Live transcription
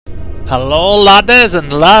Hello ladders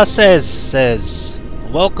and lasses,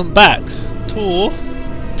 welcome back to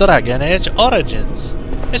Dragon Age Origins.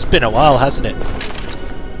 It's been a while, hasn't it?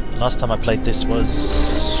 Last time I played this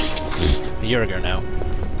was a year ago now.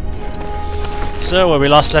 So where we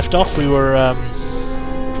last left off, we were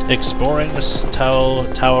exploring this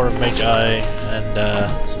tower of Magi,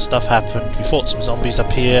 and some stuff happened. We fought some zombies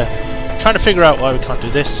up here, trying to figure out why we can't do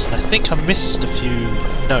this. And I think I missed a few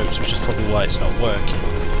notes, which is probably why it's not working.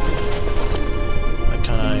 Why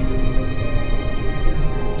can't I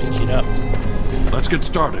pick it up? Let's get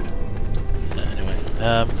started. Anyway,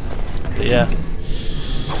 but yeah.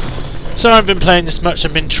 So I've been playing this much,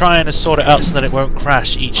 I've been trying to sort it out so that it won't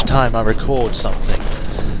crash each time I record something.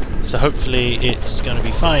 So hopefully it's going to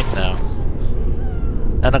be fine now.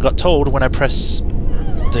 And I got told when I press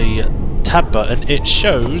the tab button, it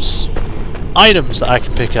shows items that I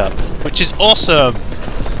can pick up, which is awesome!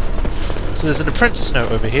 So there's an apprentice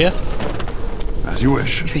note over here. As you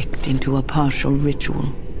wish. Tricked into a partial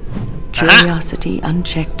ritual. Curiosity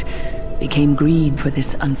unchecked became greed for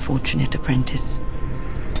this unfortunate apprentice.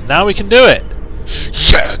 Now we can do it!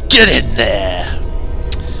 Yeah, get in there!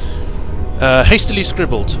 Hastily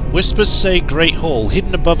scribbled. Whispers say Great Hall,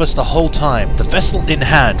 hidden above us the whole time. The vessel in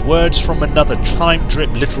hand, words from another, time drip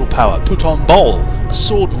literal power. Put on bowl, a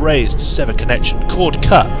sword raised to sever connection. Cord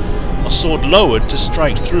cut, a sword lowered to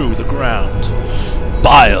strike through the ground.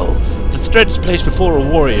 Bile, the threads placed before a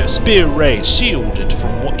warrior. Spear raised, shielded from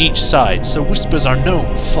each side, so whispers are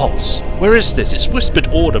known, false. Where is this? It's whispered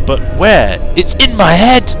order, but where? It's in my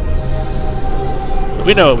head! But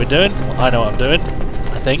we know what we're doing. Well, I know what I'm doing,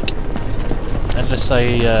 I think. Unless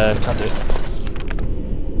I can't do it.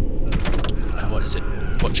 What is it?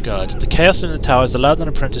 Watchguard. The chaos in the tower has allowed an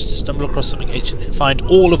apprentice to stumble across something ancient and find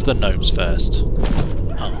all of the notes first.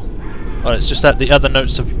 Oh. Oh, it's just that the other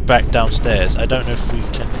notes are back downstairs. I don't know if we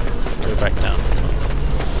can go back down.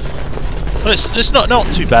 Well, it's not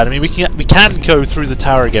too bad. I mean, we can go through the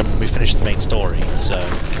tower again when we finish the main story. So,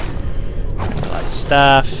 light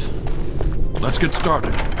staff. Let's get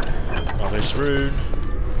started. Novice rune.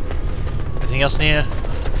 Anything else in here?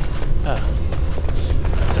 Oh.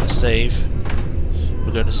 I'm going to save.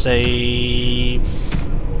 We're going to save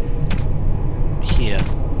here.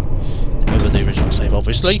 Over the original save,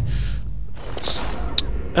 obviously.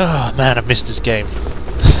 Oh man, I've missed this game.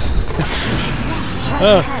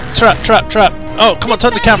 Oh, trap! Oh, come on,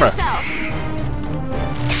 turn the camera.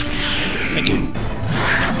 Thank you.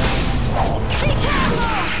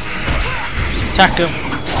 Attack him!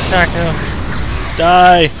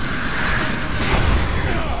 Die!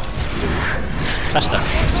 Faster.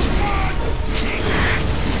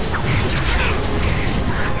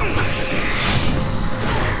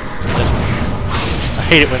 I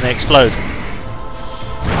hate it when they explode.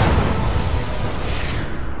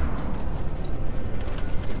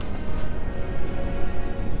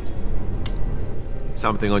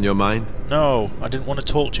 Something on your mind? No, I didn't want to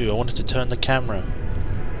talk to you. I wanted to turn the camera.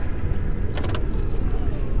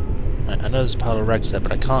 I know there's a pile of rags there,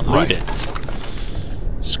 but I can't read it.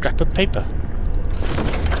 Scrap of paper.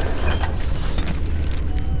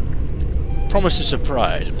 Promises of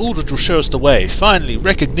pride. Aldred will show us the way. Finally,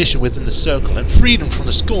 recognition within the circle and freedom from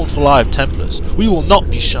the scornful eye of Templars. We will not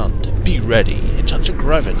be shunned. Be ready. Injunction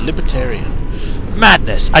libertarian.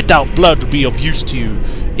 Madness! I doubt blood will be of use to you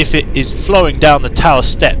if it is flowing down the tower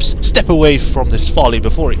steps. Step away from this folly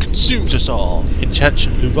before it consumes us all.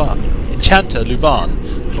 Enchanter Luvan.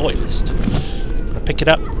 Loyalist. Can I pick it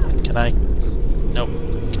up? Can I? Nope.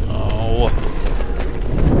 Oh.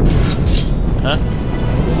 Huh?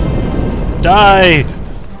 Died!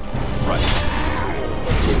 Right.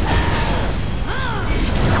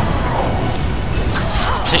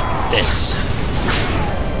 Take this.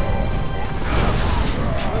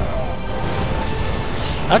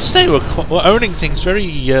 I have to say, we're owning things very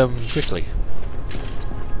quickly.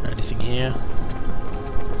 Anything here?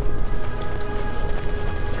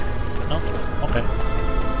 No? Okay.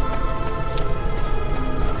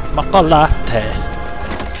 Makalate.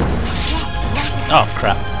 Oh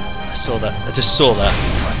crap. I saw that. I just saw that.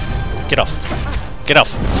 Get off. Get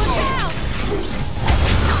off.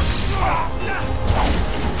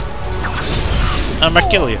 I'm gonna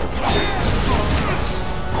kill you.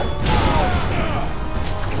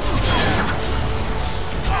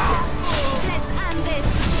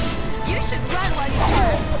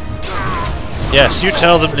 Yes, you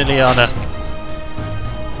tell them, Liliana.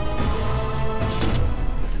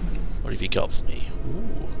 What have you got for me?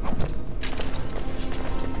 Ooh.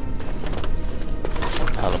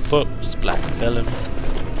 Pile of books, black vellum.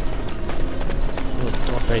 Oh,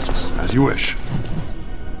 more pages. As you wish.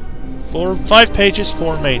 5 pages,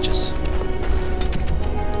 4 mages.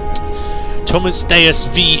 Tomus Deus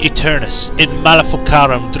vi Eternus, in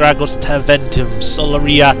maleficarum dragos taventum,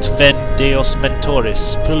 solariat ven Deus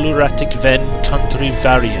mentoris, pluratic ven country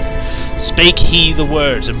varian. Spake he the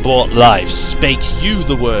words and bought lives, spake you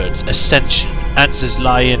the words, ascension, answers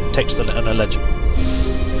lie in, text unlegible.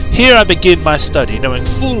 Here I begin my study, knowing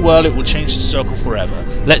full well it will change the circle forever.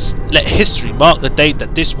 Let history mark the date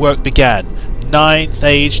that this work began, 9th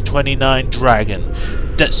age 29 dragon,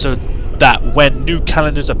 so that when new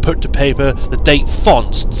calendars are put to paper, the date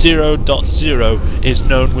fonts 0.0 is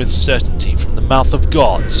known with certainty from the mouth of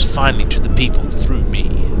gods, finally to the people through me.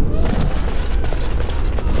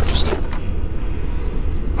 Interesting.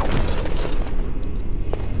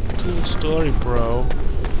 Cool story, bro.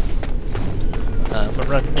 I'm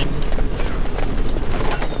running.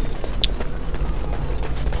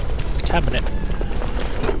 Cabinet.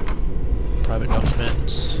 Private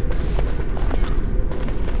documents.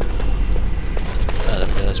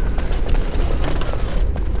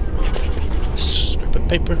 Strip of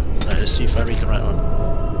paper. Right, let's see if I read the right one.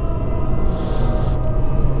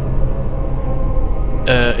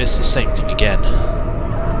 It's the same thing again.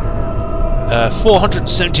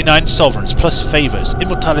 479 sovereigns plus favours,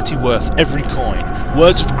 immortality worth every coin.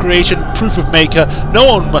 Words of creation, proof of maker, no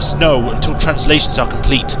one must know until translations are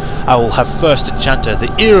complete. I will have first enchanter,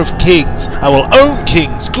 the ear of kings. I will own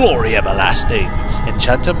kings, glory everlasting.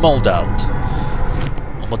 Enchanter Moldalt.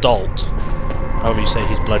 Moldalt. However you say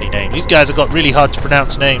his bloody name. These guys have got really hard to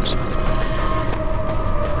pronounce names.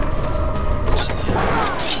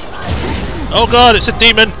 Oh god, it's a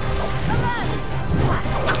demon!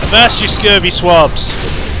 Avast you scurvy swabs!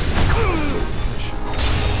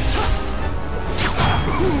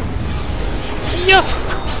 Yeah.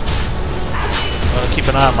 I'll keep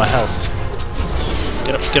an eye on my health.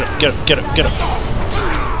 Get up, get up, get up, get up, get up.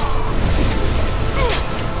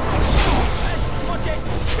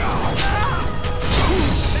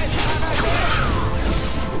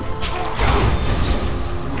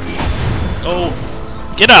 Oh,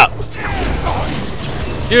 get up!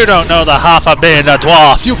 You don't know the half of being a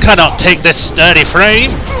dwarf. You cannot take this sturdy frame.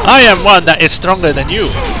 I am one that is stronger than you.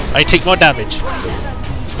 I take more damage.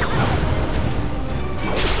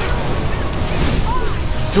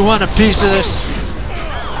 You want a piece of this?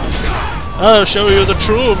 I'll show you the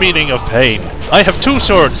true meaning of pain. I have 2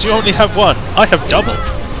 swords. You only have 1. I have double.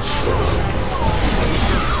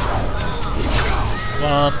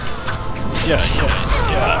 Yeah.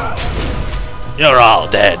 You're all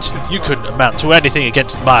dead. You couldn't amount to anything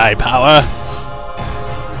against my power.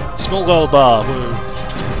 Small gold bar. Woo.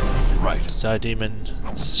 Right. Demon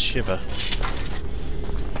shiver.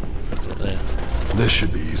 There. This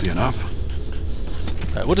should be easy enough.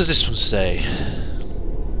 Right, what does this one say?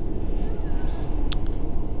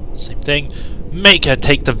 Same thing. Make her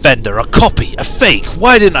take the vendor. A copy. A fake.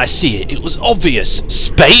 Why didn't I see it? It was obvious.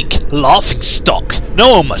 Spake? Laughing stock.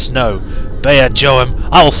 No one must know. Bear Joam.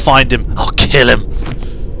 I'll find him. I'll kill him.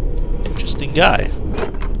 Interesting guy.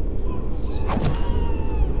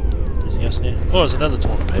 Anything else new? Oh, there's another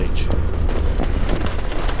torn page.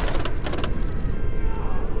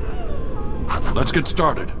 Let's get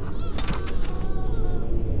started.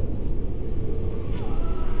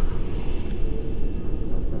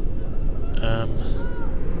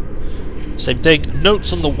 Same thing.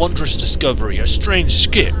 Notes on the wondrous discovery. A strange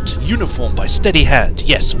script. Uniformed by steady hand.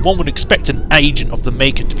 Yes, one would expect an agent of the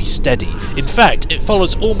Maker to be steady. In fact, it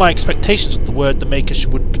follows all my expectations of the word the Maker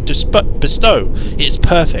would bestow. It is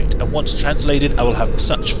perfect, and once translated, I will have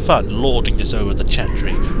such fun lording this over the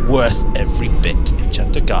chantry. Worth every bit.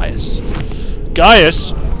 Enchanter Gaius.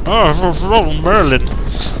 Gaius? Oh, Merlin.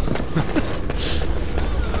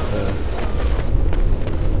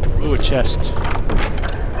 Ooh, a chest.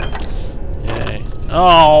 Yay.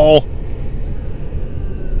 Oh!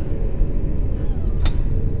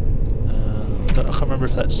 I can't remember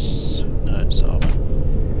if that's... No, it's armor.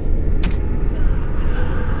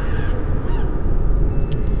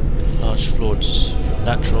 Large floored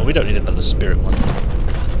natural. We don't need another spirit one.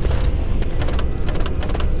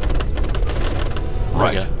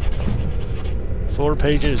 Right. 4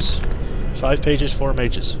 pages. 5 pages, 4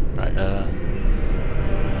 pages. Right,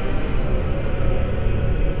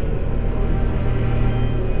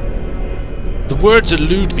 the words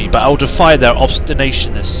elude me, but I'll defy their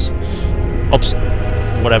obstinationness.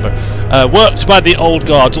 Whatever. Worked by the old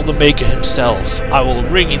gods or the Maker himself, I will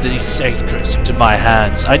wring these secrets into my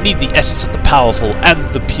hands. I need the essence of the powerful and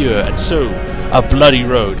the pure, and so a bloody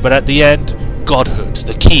road. But at the end, godhood,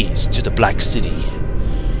 the keys to the Black City.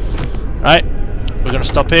 Right? we're going to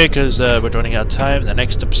stop here because we're running out of time. In the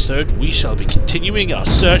next episode, we shall be continuing our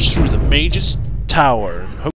search through the Mage's Tower.